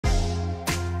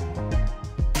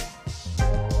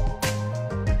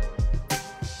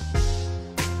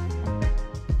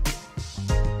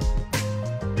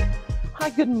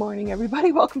Good morning,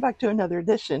 everybody. Welcome back to another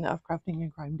edition of Crafting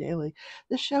and Crime Daily,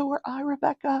 the show where I,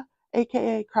 Rebecca,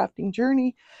 aka Crafting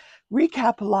Journey,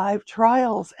 recap live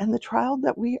trials. And the trial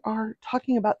that we are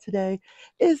talking about today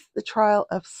is the trial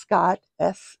of Scott,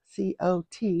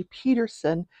 S-C-O-T,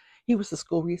 Peterson. He was the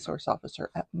school resource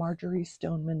officer at Marjorie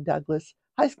Stoneman Douglas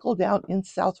High School down in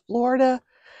South Florida,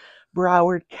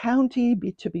 Broward County,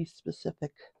 to be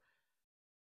specific.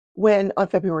 When on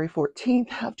February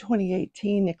 14th of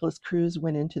 2018, Nicholas Cruz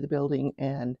went into the building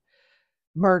and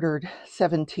murdered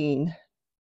 17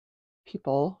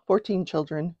 people, 14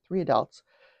 children, 3 adults,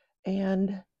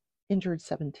 and injured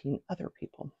 17 other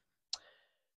people.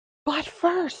 But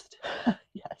first,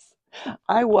 yes,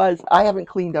 I haven't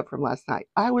cleaned up from last night.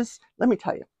 Let me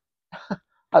tell you,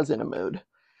 I was in a mood.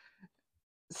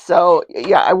 So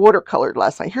yeah, I watercolored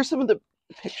last night. Here's some of the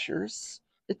pictures.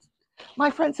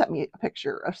 My friend sent me a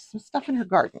picture of some stuff in her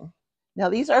garden. Now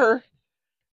these are,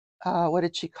 what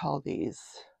did she call these?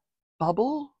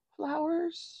 Bubble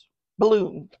flowers?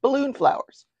 Balloon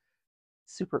flowers.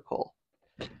 Super cool.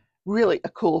 Really a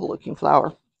cool looking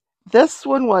flower. This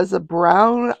one was a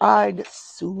brown-eyed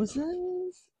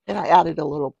Susan's, and I added a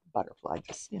little butterfly,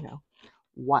 just,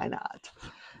 why not?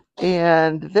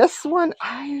 And this one,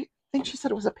 I think she said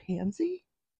it was a pansy.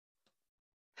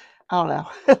 I don't know.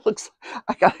 It looks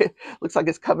like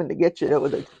it's coming to get you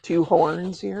with the 2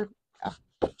 horns here.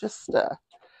 Just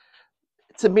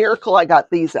it's a miracle I got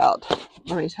these out.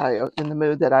 Let me tell you, in the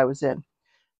mood that I was in.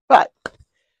 But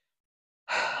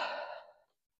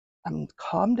I'm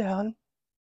calmed down.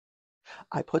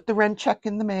 I put the rent check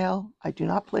in the mail. I do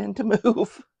not plan to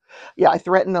move. Yeah, I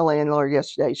threatened the landlord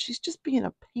yesterday. She's just being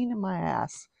a pain in my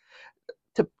ass,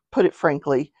 to put it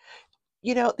frankly.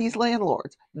 These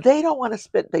landlords, they don't want to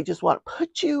spend, they just want to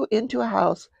put you into a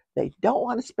house. They don't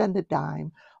want to spend a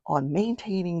dime on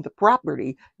maintaining the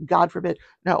property. God forbid.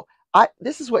 No,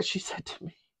 this is what she said to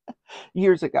me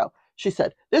years ago. She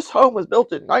said, this home was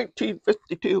built in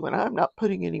 1952 and I'm not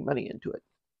putting any money into it.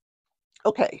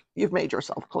 Okay, you've made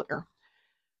yourself clear.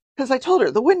 Because I told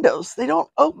her the windows, they don't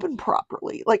open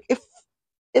properly. Like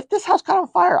if this house caught on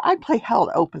fire, I'd play hell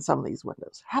to open some of these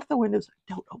windows. Half the windows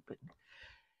don't open.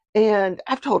 And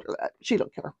I've told her that. She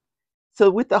don't care. So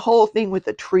with the whole thing with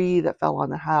the tree that fell on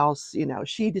the house,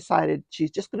 she decided she's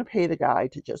just going to pay the guy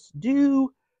to just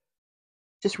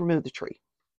remove the tree.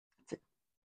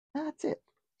 That's it.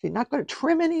 She's not going to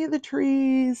trim any of the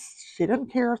trees. She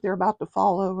doesn't care if they're about to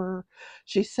fall over.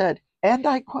 She said, and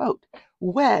I quote,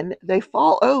 when they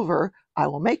fall over, I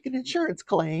will make an insurance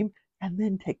claim and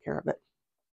then take care of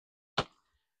it.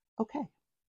 Okay.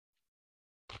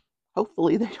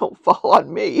 Hopefully they don't fall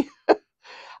on me.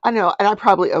 I know, and I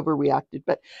probably overreacted,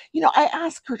 but, I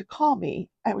asked her to call me.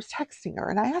 I was texting her,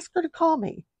 and I asked her to call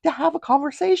me to have a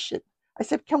conversation. I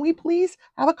said, can we please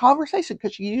have a conversation?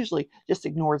 Because she usually just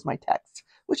ignores my texts,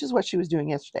 which is what she was doing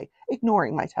yesterday,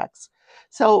 ignoring my texts.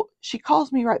 So she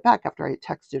calls me right back after I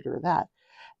texted her that,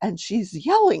 and she's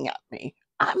yelling at me.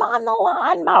 I'm on the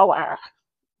lawnmower.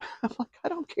 I'm like, I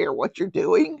don't care what you're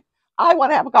doing. I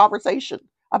want to have a conversation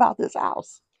about this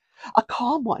house. A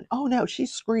calm one. Oh no,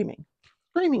 she's screaming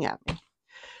at me.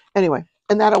 Anyway,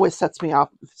 and that always sets me off,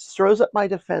 throws up my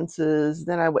defenses.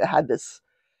 Then I had this,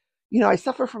 I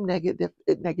suffer from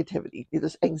negativity,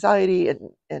 this anxiety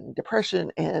and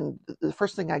depression. And the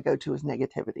first thing I go to is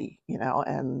negativity,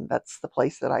 and that's the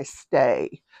place that I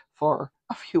stay for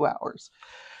a few hours.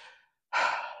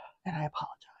 And I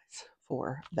apologize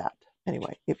for that.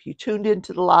 Anyway, if you tuned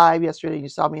into the live yesterday and you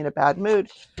saw me in a bad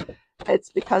mood,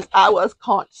 it's because I was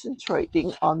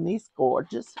concentrating on these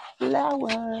gorgeous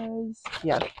flowers.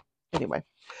 Yeah. Anyway.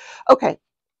 Okay.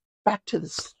 Back to the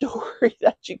story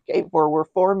that you came for. We're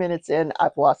 4 minutes in.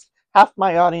 I've lost half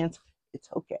my audience. It's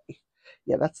okay.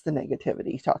 Yeah, that's the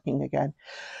negativity talking again.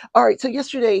 All right. So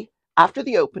yesterday, after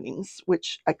the openings,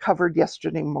 which I covered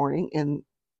yesterday morning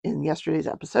in yesterday's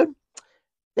episode,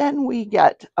 then we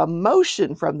get a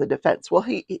motion from the defense. Well,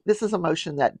 this is a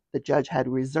motion that the judge had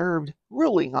reserved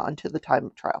ruling on to the time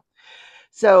of trial.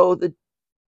 So the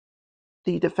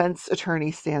defense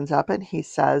attorney stands up and he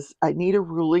says, I need a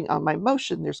ruling on my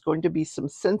motion. There's going to be some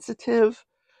sensitive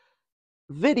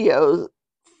videos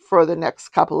for the next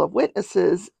couple of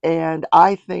witnesses. And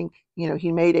I think,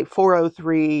 he made a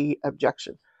 403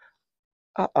 objection.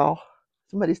 Uh-oh,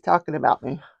 somebody's talking about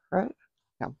me, right?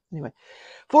 No, anyway.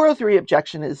 403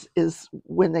 objection is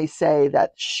when they say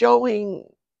that showing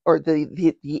or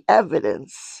the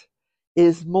evidence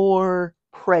is more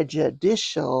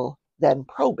prejudicial than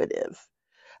probative.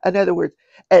 In other words,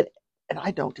 and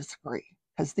I don't disagree,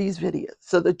 because these videos,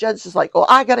 so the judge is like, oh,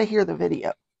 I got to hear the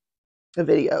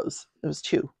videos. It was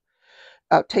 2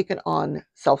 taken on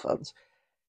cell phones.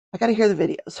 I got to hear the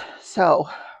videos. So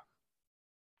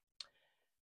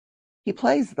he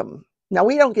plays them. Now,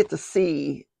 we don't get to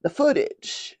see the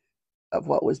footage of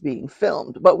what was being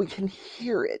filmed, but we can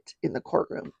hear it in the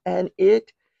courtroom, and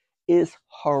it is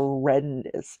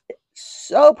horrendous.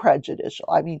 So prejudicial.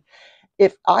 I mean,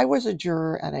 if I was a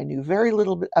juror and I knew very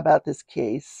little bit about this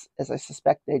case, as I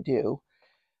suspect they do,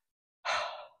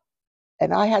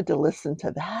 and I had to listen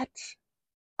to that,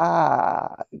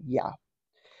 yeah.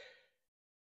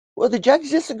 Well, the judge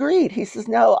disagreed. He says,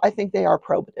 no, I think they are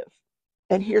probative.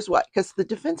 And here's what, because the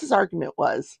defense's argument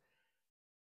was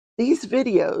these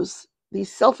videos, these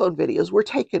cell phone videos, were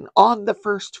taken on the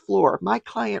first floor. My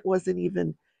client wasn't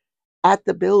even at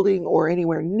the building or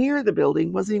anywhere near the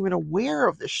building, wasn't even aware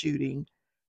of the shooting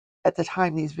at the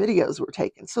time these videos were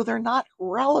taken. So they're not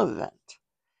relevant.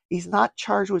 He's not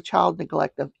charged with child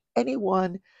neglect of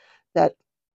anyone that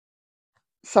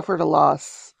suffered a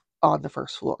loss on the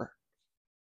first floor.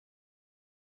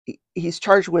 He's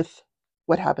charged with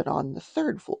what happened on the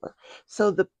third floor.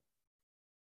 So the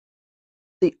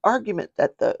argument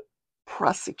that the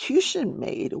prosecution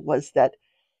made was that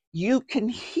you can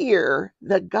hear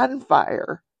the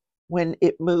gunfire when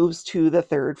it moves to the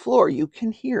third floor. You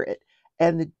can hear it.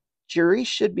 And the jury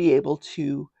should be able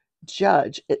to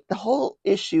judge it. The whole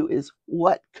issue is,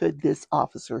 what could this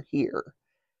officer hear?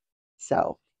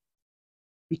 So,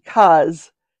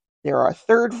 because there are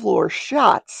third floor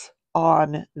shots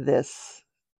on this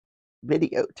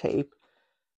videotape,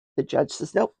 the judge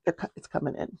says, nope, it's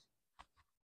coming in.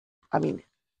 I mean,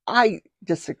 I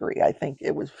disagree. I think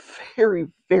it was very,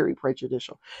 very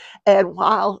prejudicial. And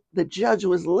while the judge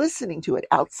was listening to it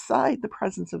outside the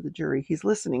presence of the jury, he's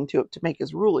listening to it to make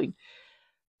his ruling.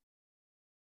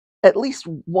 At least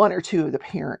one or two of the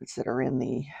parents that are in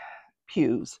the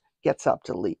pews gets up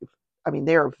to leave. I mean,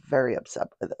 they're very upset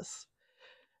by this.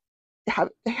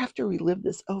 They have to relive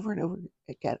this over and over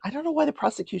again. I don't know why the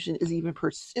prosecution is even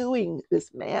pursuing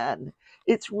this man.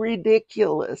 It's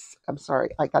ridiculous. I'm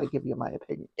sorry, I got to give you my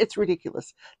opinion. It's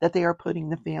ridiculous that they are putting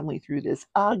the family through this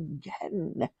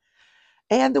again.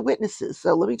 And the witnesses.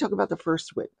 So let me talk about the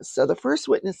first witness. So the first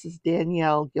witness is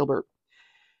Danielle Gilbert.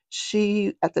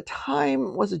 She, at the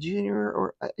time, was a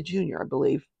junior, I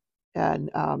believe.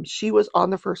 And she was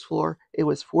on the first floor. It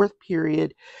was fourth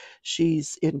period.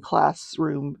 She's in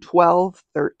classroom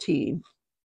 1213.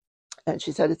 And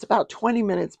she said it's about 20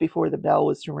 minutes before the bell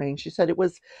was to ring. She said it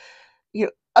was,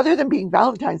 other than being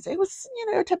Valentine's Day, it was,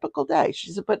 a typical day.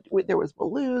 She said, but there was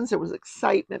balloons, there was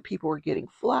excitement. People were getting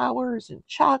flowers and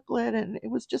chocolate. And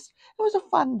it was a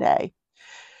fun day.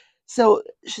 So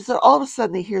she said all of a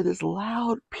sudden they hear this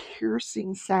loud,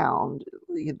 piercing sound,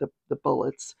 the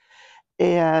bullets.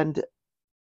 And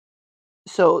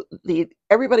so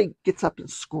everybody gets up and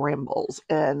scrambles,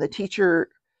 and the teacher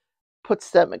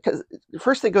puts them, because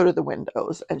first they go to the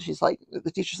windows, and she's like, the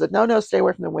teacher said, no, stay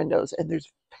away from the windows. And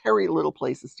there's very little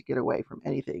places to get away from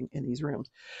anything in these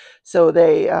rooms. So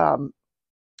they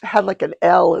had like an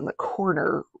L in the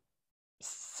corner.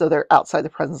 So they're outside the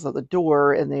presence of the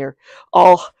door, and they're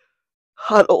all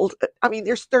huddled. I mean,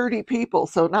 there's 30 people,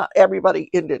 so not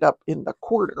everybody ended up in the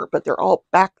corner, but they're all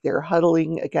back there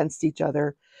huddling against each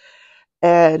other.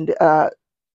 And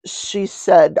she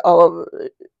said,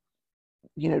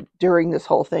 during this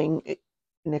whole thing,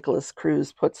 Nicholas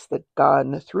Cruz puts the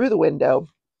gun through the window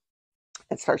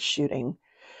and starts shooting.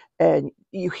 And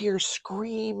you hear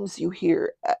screams. You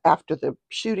hear, after the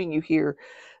shooting, you hear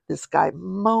this guy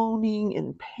moaning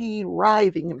in pain,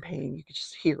 writhing in pain. You can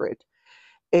just hear it.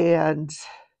 And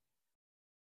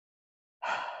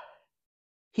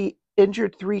he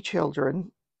injured 3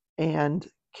 children and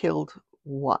killed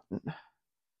 1.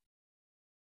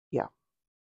 Yeah.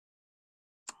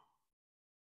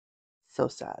 So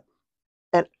sad.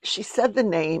 And she said the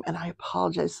name, and I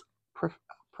apologize,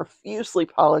 profusely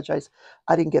apologize.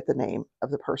 I didn't get the name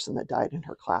of the person that died in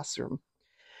her classroom.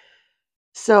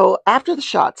 So after the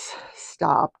shots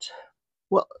stopped,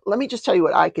 well, let me just tell you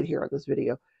what I could hear on this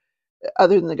video.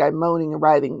 Other than the guy moaning and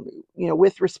writhing,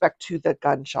 with respect to the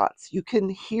gunshots, you can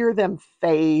hear them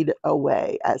fade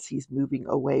away as he's moving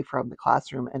away from the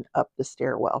classroom and up the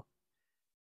stairwell.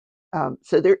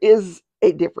 So there is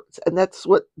a difference, and that's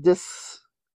what this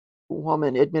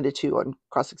woman admitted to on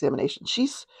cross-examination.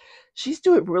 She's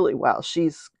doing really well.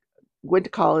 She's went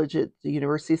to college at the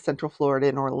University of Central Florida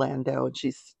in Orlando, and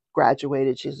she's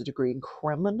graduated. She has a degree in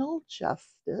criminal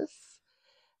justice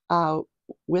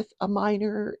with a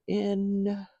minor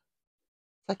in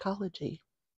psychology.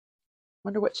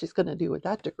 Wonder what she's going to do with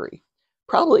that degree.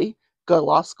 Probably go to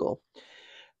law school.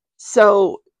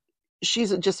 So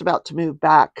she's just about to move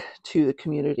back to the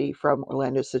community from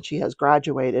Orlando since she has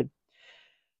graduated.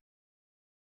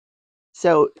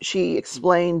 So she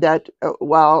explained that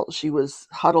while she was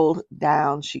huddled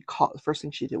down, the first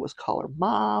thing she did was call her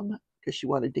mom because she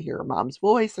wanted to hear her mom's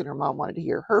voice, and her mom wanted to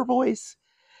hear her voice.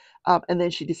 And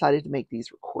then she decided to make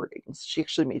these recordings. She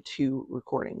actually made 2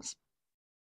 recordings.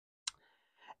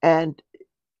 And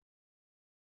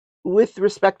with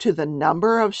respect to the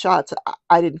number of shots,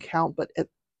 I didn't count, but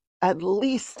at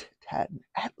least 10,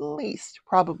 at least,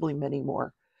 probably many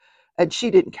more. And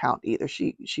she didn't count either.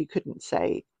 She couldn't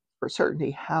say for certainty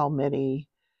how many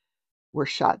were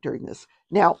shot during this.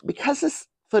 Now, because this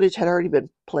footage had already been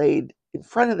played in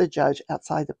front of the judge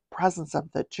outside the presence of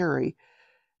the jury,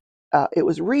 it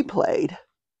was replayed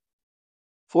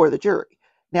for the jury.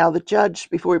 Now, the judge,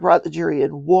 before he brought the jury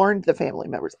in, warned the family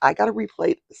members, I got to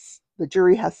replay this. The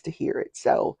jury has to hear it.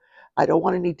 So I don't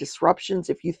want any disruptions.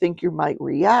 If you think you might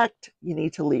react, you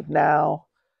need to leave now.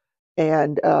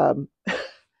 And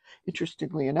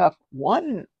interestingly enough,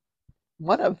 one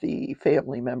of the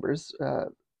family members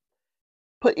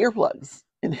put earplugs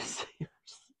in his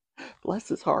ears. Bless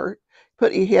his heart.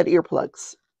 He had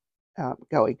earplugs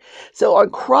going. So on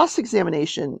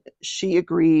cross-examination, she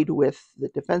agreed with the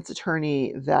defense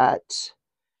attorney that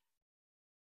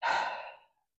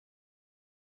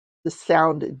the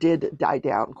sound did die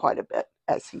down quite a bit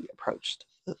as he approached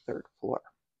the 3rd floor,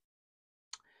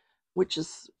 which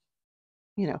is,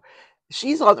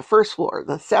 she's on the 1st floor.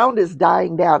 The sound is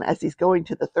dying down as he's going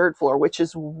to the 3rd floor, which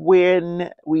is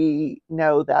when we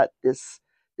know that this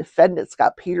defendant,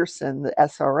 Scott Peterson, the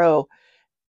SRO,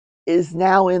 is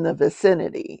now in the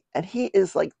vicinity, and he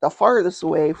is like the farthest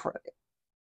away from it.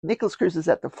 Nikolas Cruz is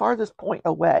at the farthest point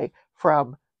away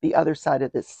from the other side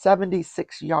of this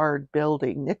 76-yard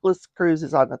building. Nikolas Cruz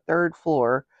is on the 3rd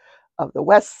floor of the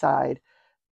west side.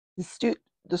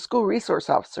 The school resource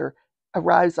officer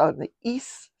arrives on the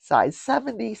east side,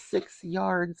 76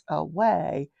 yards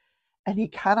away, and he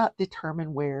cannot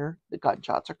determine where the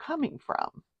gunshots are coming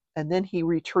from. And then he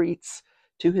retreats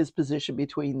to his position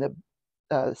between the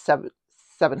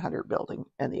 700 building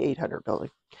and the 800 building.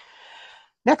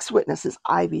 Next witness is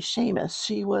Ivy Seamus.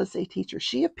 She was a teacher.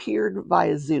 She appeared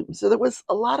via Zoom. So there was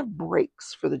a lot of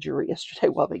breaks for the jury yesterday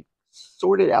while they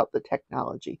sorted out the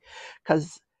technology,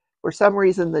 because for some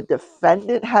reason the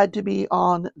defendant had to be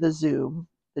on the Zoom,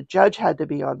 the judge had to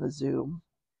be on the Zoom,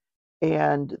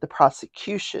 and the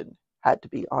prosecution had to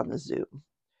be on the Zoom.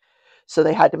 So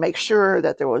they had to make sure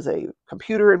that there was a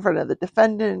computer in front of the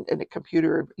defendant and a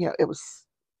computer, it was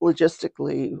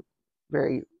logistically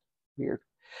very weird.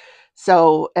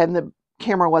 So, and the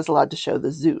camera was allowed to show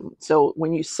the Zoom. So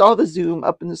when you saw the Zoom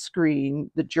up in the screen,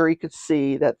 the jury could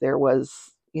see that there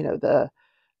was, the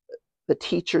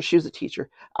teacher, she was a teacher,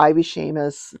 Ivy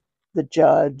Seamus, the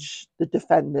judge, the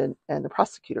defendant, and the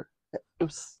prosecutor. It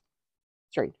was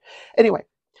strange. Anyway,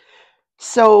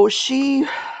 so she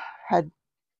had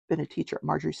been a teacher at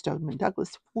Marjory Stoneman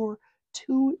Douglas for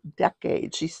 2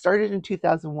 decades. She started in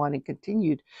 2001 and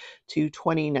continued to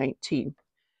 2019.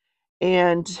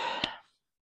 And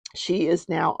she is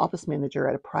now office manager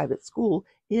at a private school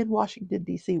in Washington,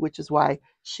 D.C., which is why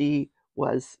she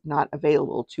was not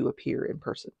available to appear in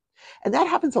person. And that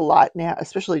happens a lot now,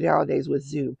 especially nowadays with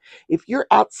Zoom. If you're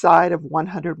outside of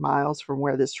 100 miles from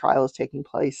where this trial is taking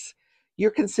place,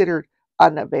 you're considered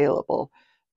unavailable.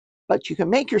 But you can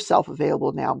make yourself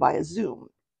available now by a Zoom.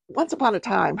 Once upon a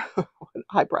time, when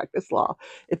I practiced law,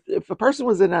 if a person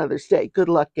was in another state, good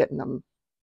luck getting them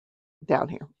down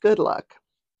here. Good luck.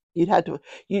 You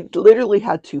literally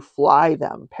had to fly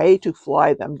them, pay to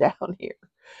fly them down here.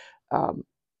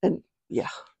 And yeah,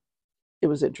 it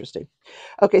was interesting.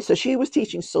 Okay, so she was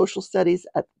teaching social studies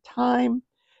at the time,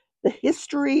 the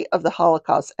history of the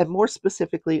Holocaust, and more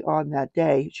specifically on that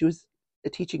day, she was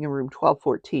teaching in room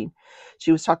 1214.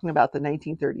 She was talking about the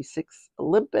 1936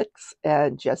 Olympics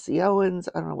and Jesse Owens.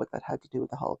 I don't know what that had to do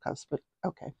with the Holocaust, but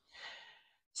okay.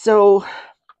 So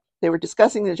they were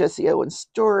discussing the Jesse Owens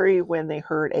story when they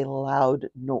heard a loud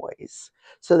noise.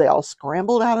 So they all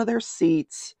scrambled out of their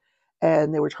seats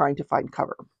and they were trying to find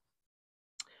cover.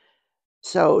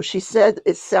 So she said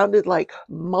it sounded like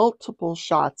multiple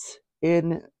shots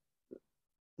in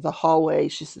the hallway.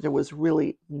 She said there was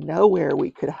really nowhere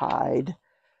we could hide.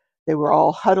 They were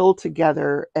all huddled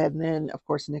together. And then, of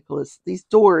course, these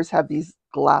doors have these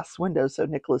glass windows. So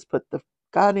Nikolas put the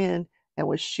gun in and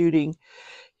was shooting.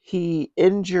 He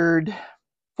injured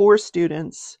 4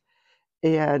 students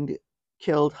and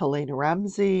killed Helena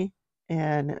Ramsey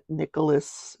and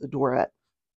Nicholas Doret.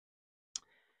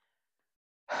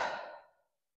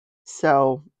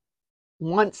 So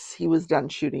once he was done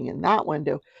shooting in that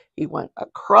window, he went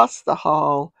across the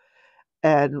hall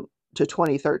and to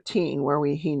 2013, where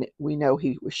we know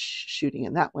he was shooting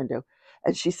in that window.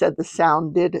 And she said the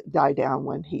sound did die down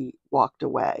when he walked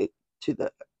away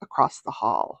across the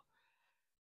hall.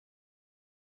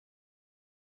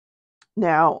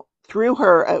 Now, through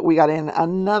her, we got in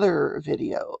another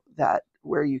video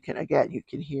where you can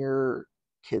hear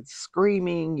kids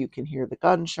screaming, you can hear the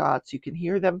gunshots, you can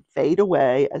hear them fade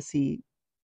away as he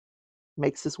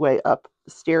makes his way up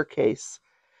the staircase.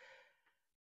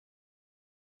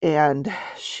 And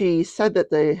she said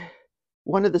that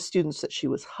one of the students that she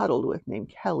was huddled with,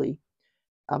 named Kelly,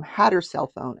 had her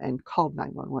cell phone and called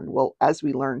 911. Well, as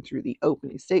we learned through the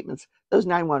opening statements, those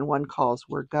 911 calls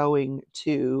were going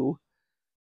to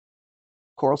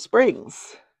Coral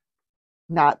Springs,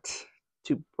 not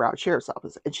to Broward Sheriff's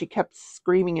Office. And she kept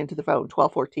screaming into the phone,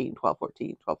 1214,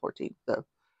 1214,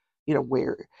 1214,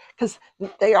 where, because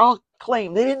they all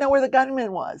claimed they didn't know where the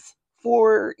gunman was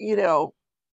for,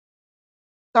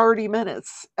 30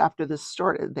 minutes after this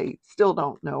started. They still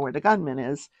don't know where the gunman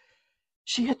is.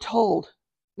 She had told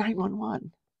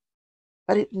 911,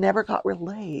 but it never got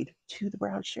relayed to the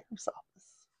Broward Sheriff's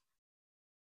Office.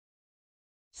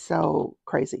 So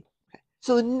crazy. Okay.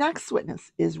 So the next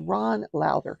witness is Ron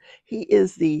Lowther. He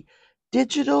is the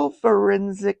digital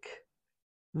forensic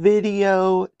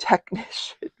video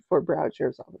technician for Broward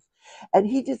Sheriff's Office. And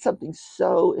he did something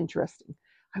so interesting.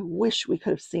 I wish we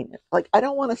could have seen it. Like, I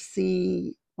don't want to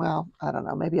see, well, I don't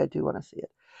know, maybe I do want to see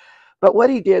it. But what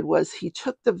he did was he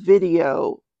took the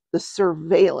video, the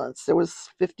surveillance, there was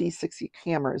 50, 60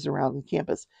 cameras around the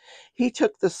campus. He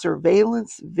took the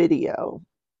surveillance video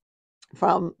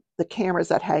from the cameras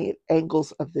that had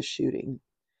angles of the shooting.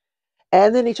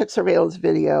 And then he took surveillance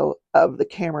video of the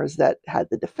cameras that had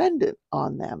the defendant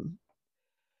on them.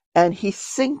 And he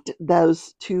synced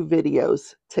those two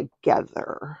videos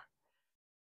together.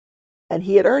 And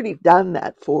he had already done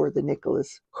that for the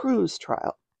Nicholas Cruz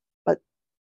trial. But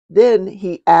then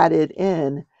he added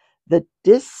in the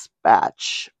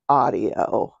dispatch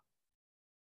audio,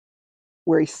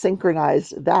 where he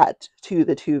synchronized that to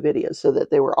the two videos so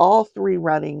that they were all three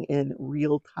running in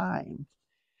real time.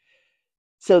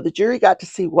 So the jury got to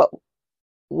see what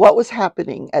was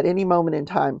happening at any moment in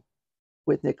time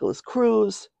with Nicholas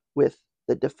Cruz, with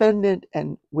the defendant,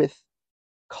 and with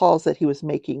calls that he was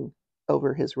making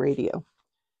over his radio.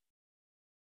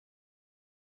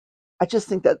 I just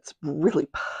think that's really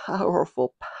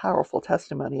powerful, powerful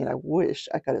testimony, and I wish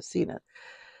I could have seen it.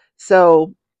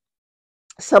 So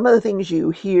some of the things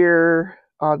you hear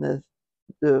on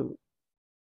the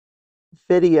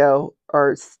video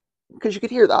are, because you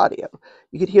could hear the audio,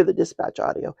 you could hear the dispatch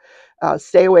audio.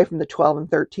 Stay away from the 12 and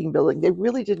 13 building. They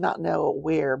really did not know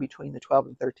where between the 12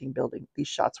 and 13 building these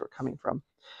shots were coming from.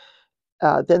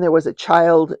 Then there was a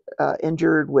child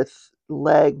injured with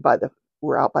leg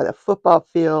were out by the football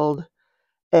field,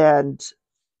 and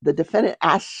the defendant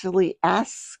actually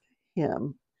asked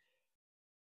him,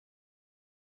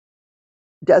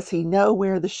 does he know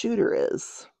where the shooter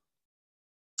is?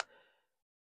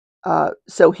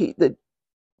 So the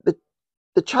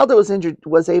child that was injured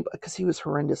was able, because he was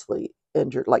horrendously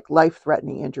injured, like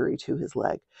life-threatening injury to his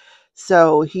leg.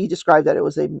 So he described that it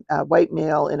was a white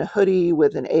male in a hoodie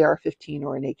with an AR-15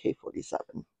 or an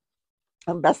AK-47.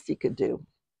 The best he could do.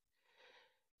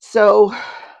 So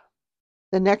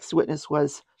the next witness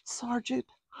was Sergeant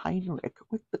Heinrich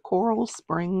with the Coral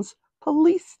Springs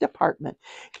Police Department.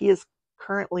 He is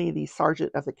currently the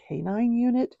sergeant of the K-9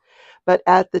 unit, but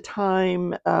at the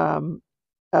time of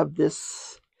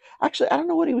this, actually, I don't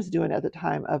know what he was doing at the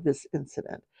time of this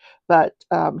incident, but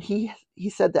he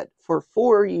said that for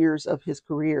 4 years of his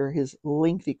career, his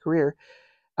lengthy career,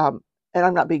 and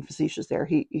I'm not being facetious there,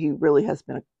 he really has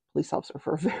been a police officer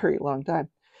for a very long time.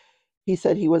 He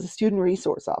said he was a student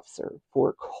resource officer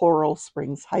for Coral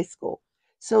Springs High School.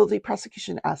 So the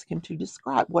prosecution asked him to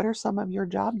describe, what are some of your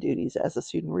job duties as a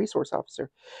student resource officer?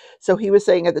 So he was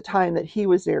saying at the time that he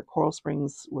was there, Coral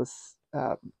Springs was,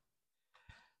 Coral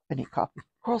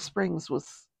Springs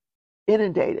was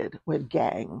inundated with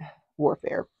gang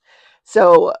warfare.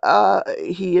 So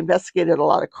he investigated a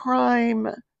lot of crime,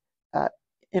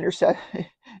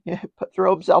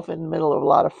 throw himself in the middle of a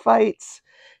lot of fights.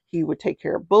 He would take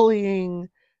care of bullying.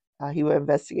 He would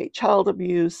investigate child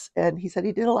abuse. And he said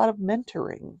he did a lot of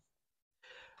mentoring.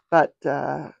 But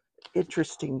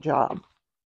interesting job.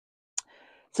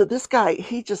 So this guy,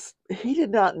 he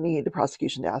did not need the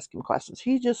prosecution to ask him questions.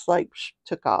 He just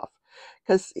took off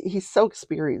because he's so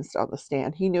experienced on the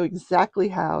stand. He knew exactly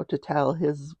how to tell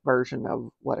his version of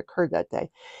what occurred that day.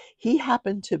 He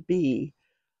happened to be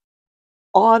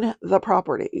on the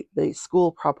property, the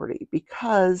school property,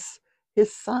 because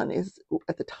his son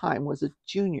at the time was a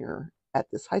junior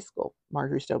at this high school,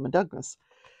 Marjory Stoneman Douglas.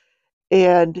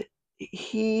 And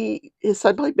his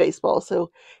son played baseball,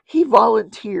 so he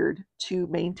volunteered to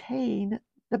maintain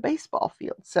the baseball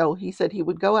field. So he said he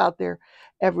would go out there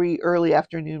every early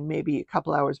afternoon, maybe a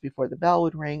couple hours before the bell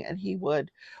would ring, and he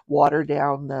would water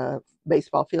down the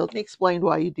baseball field. And he explained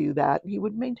why you do that. And he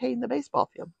would maintain the baseball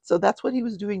field. So that's what he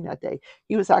was doing that day.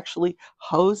 He was actually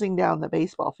hosing down the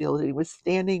baseball field, and he was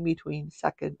standing between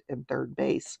second and third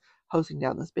base, hosing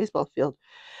down this baseball field,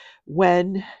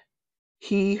 when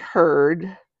he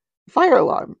heard the fire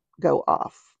alarm go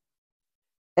off.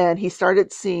 And he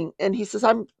started seeing, and he says,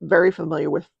 I'm very familiar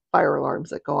with fire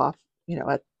alarms that go off,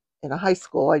 in a high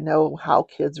school. I know how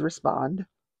kids respond.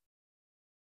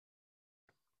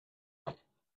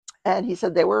 And he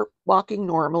said they were walking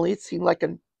normally. It seemed like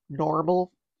a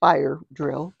normal fire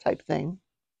drill type thing.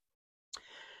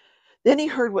 Then he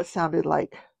heard what sounded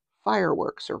like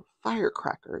fireworks or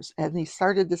firecrackers, and he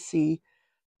started to see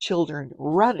children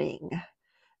running.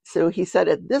 So he said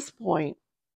at this point,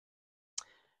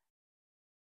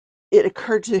 it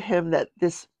occurred to him that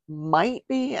this might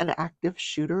be an active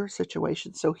shooter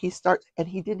situation. So he starts, and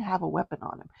he didn't have a weapon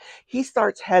on him. He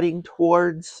starts heading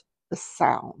towards the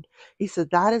sound. He said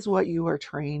that is what you are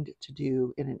trained to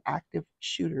do in an active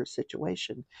shooter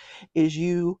situation, is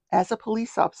you, as a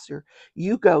police officer,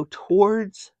 you go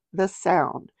towards the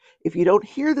sound. If you don't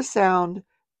hear the sound,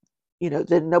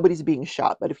 then nobody's being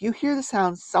shot. But if you hear the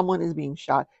sound, someone is being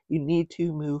shot, you need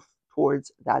to move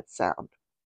towards that sound.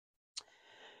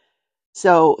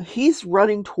 So he's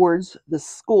running towards the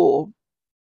school,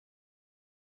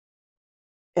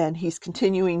 and he's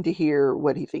continuing to hear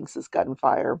what he thinks is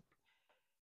gunfire.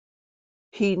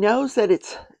 He knows that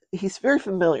he's very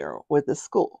familiar with the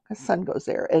school. His son goes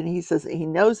there, and he says he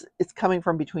knows it's coming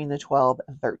from between the 12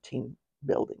 and 13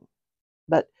 building.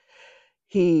 But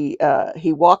he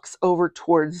walks over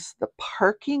towards the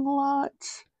parking lot,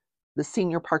 the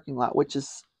senior parking lot, which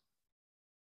is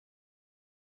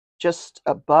just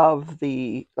above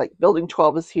building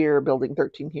 12 is here, building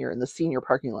 13 here, and the senior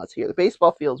parking lot's here. The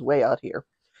baseball field's way out here.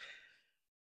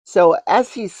 So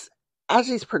as he's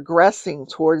progressing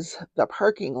towards the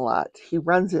parking lot, he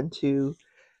runs into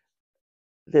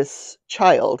this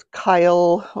child,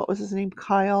 Kyle. What was his name?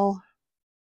 Kyle.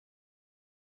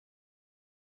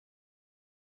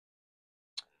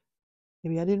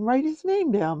 Maybe I didn't write his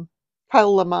name down.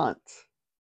 Kyle Lamont.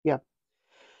 Yeah.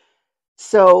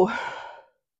 So,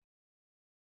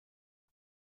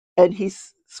 and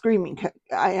he's screaming,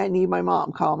 I need my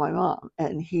mom, call my mom.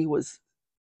 And he was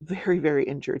very, very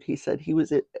injured. He said he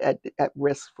was at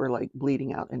risk for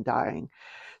bleeding out and dying.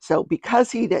 So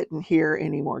because he didn't hear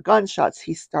any more gunshots,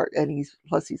 he's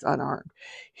unarmed.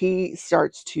 He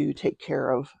starts to take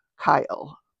care of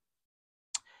Kyle.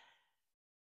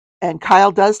 And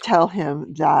Kyle does tell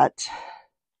him that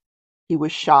he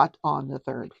was shot on the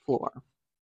 3rd floor.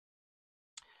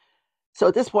 So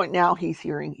at this point now he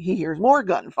hears more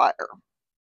gunfire,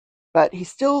 but he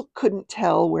still couldn't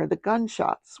tell where the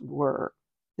gunshots were.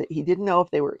 That he didn't know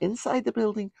if they were inside the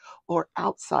building or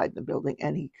outside the building,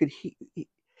 and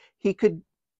he could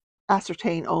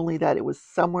ascertain only that it was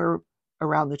somewhere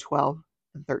around the 12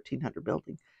 and 1300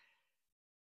 building.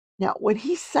 Now, when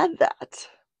he said that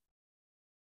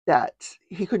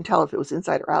he couldn't tell if it was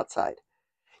inside or outside,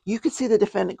 you could see the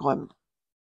defendant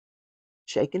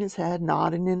shaking his head,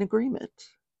 nodding in agreement,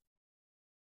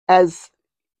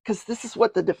 because this is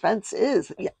what the defense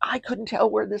is. I couldn't tell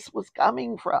where this was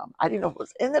coming from. I didn't know if it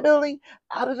was in the building,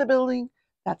 out of the building.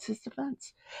 That's his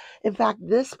defense. In fact,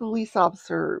 this police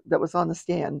officer that was on the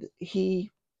stand,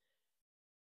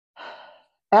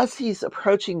 as he's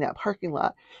approaching that parking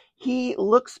lot, he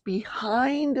looks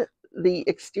behind the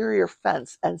exterior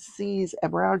fence and sees a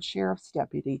Broward sheriff's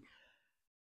deputy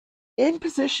in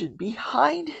position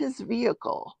behind his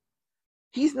vehicle.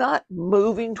 He's not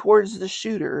moving towards the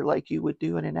shooter like you would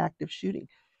do in an active shooting,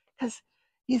 because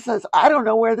he says, I don't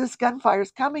know where this gunfire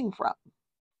is coming from.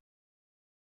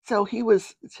 So he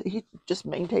just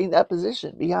maintained that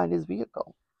position behind his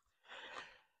vehicle.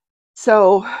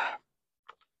 So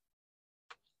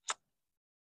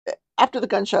after the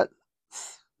gunshot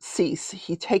cease,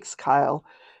 he takes Kyle.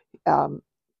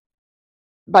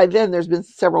 By then, there's been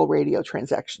several radio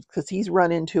transactions because he's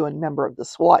run into a member of the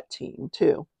SWAT team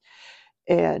too.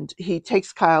 And he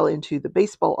takes Kyle into the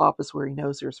baseball office where he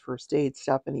knows there's first aid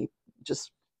stuff, and he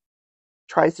just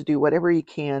tries to do whatever he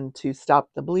can to stop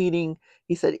the bleeding.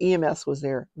 He said EMS was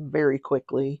there very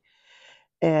quickly.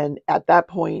 And at that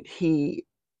point, he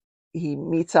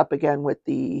meets up again with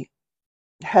the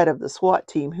head of the SWAT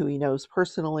team, who he knows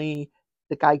personally.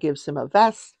 The guy gives him a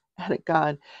vest and a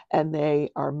gun, and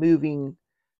they are moving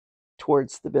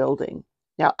towards the building.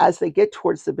 Now, as they get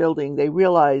towards the building, they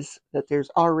realize that there's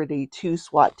already 2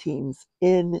 SWAT teams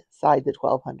inside the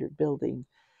 1200 building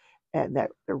and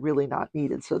that they're really not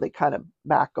needed. So they kind of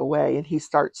back away, and he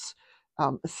starts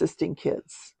assisting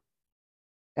kids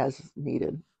as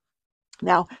needed.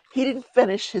 Now, he didn't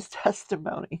finish his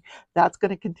testimony. That's going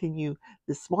to continue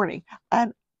this morning.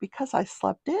 And because I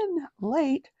slept in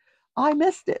late, I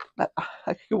missed it. But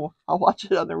I'll watch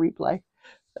it on the replay.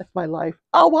 That's my life.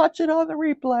 I'll watch it on the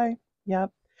replay.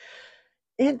 Yep.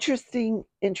 Interesting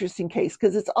case,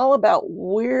 because it's all about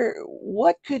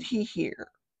what could he hear?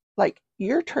 Like,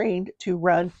 you're trained to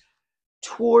run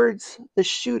towards the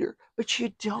shooter, but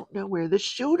you don't know where the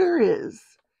shooter is.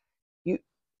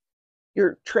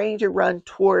 You're trained to run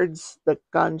towards the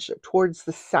gunshot, towards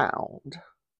the sound,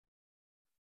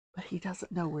 but he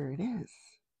doesn't know where it is.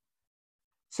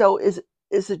 So is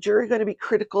the jury going to be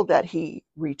critical that he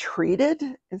retreated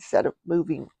instead of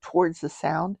moving towards the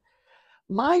sound?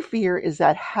 My fear is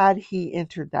that had he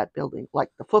entered that building,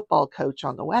 like the football coach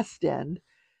on the West End,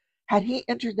 had he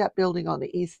entered that building on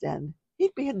the East End,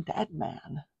 he'd be a dead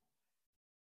man.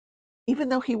 Even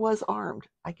though he was armed,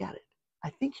 I get it. I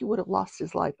think he would have lost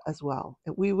his life as well.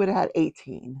 And we would have had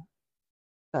 18.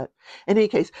 But in any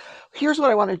case, here's what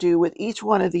I want to do with each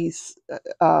one of these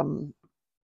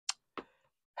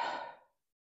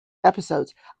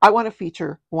episodes. I want to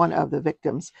feature one of the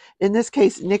victims. In this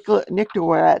case, Nick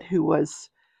Dorat, who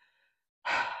was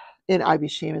in Ivy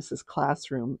Seamus's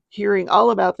classroom, hearing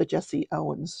all about the Jesse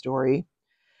Owens story.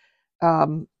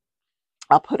 I'll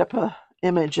put up an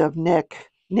image of Nick.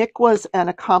 Nick was an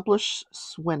accomplished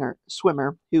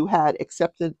swimmer who had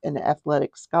accepted an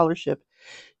athletic scholarship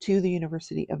to the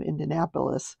University of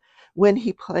Indianapolis when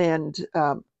he planned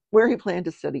where he planned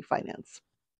to study finance.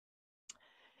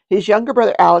 His younger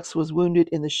brother Alex was wounded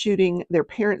in the shooting. Their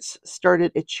parents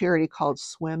started a charity called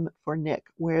Swim for Nick,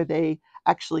 where they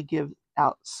actually give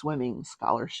out swimming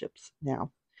scholarships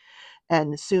now.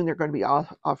 And soon they're going to be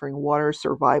offering water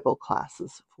survival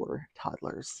classes for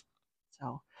toddlers.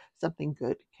 So something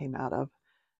good came out of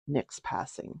Nick's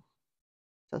passing.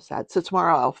 So sad. So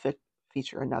tomorrow I'll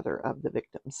feature another of the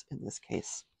victims in this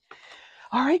case.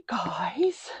 All right,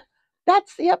 guys.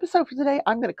 That's the episode for today.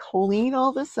 I'm going to clean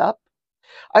all this up.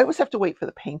 I always have to wait for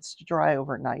the paints to dry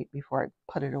overnight before I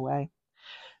put it away.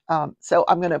 So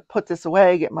I'm going to put this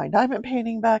away, get my diamond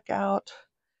painting back out.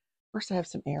 First, I have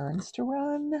some errands to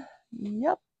run.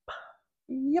 Yep.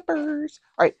 Yippers.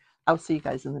 All right. I'll see you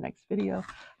guys in the next video.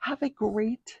 Have a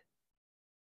great,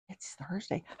 it's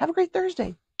Thursday. Have a great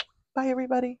Thursday. Bye,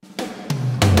 everybody.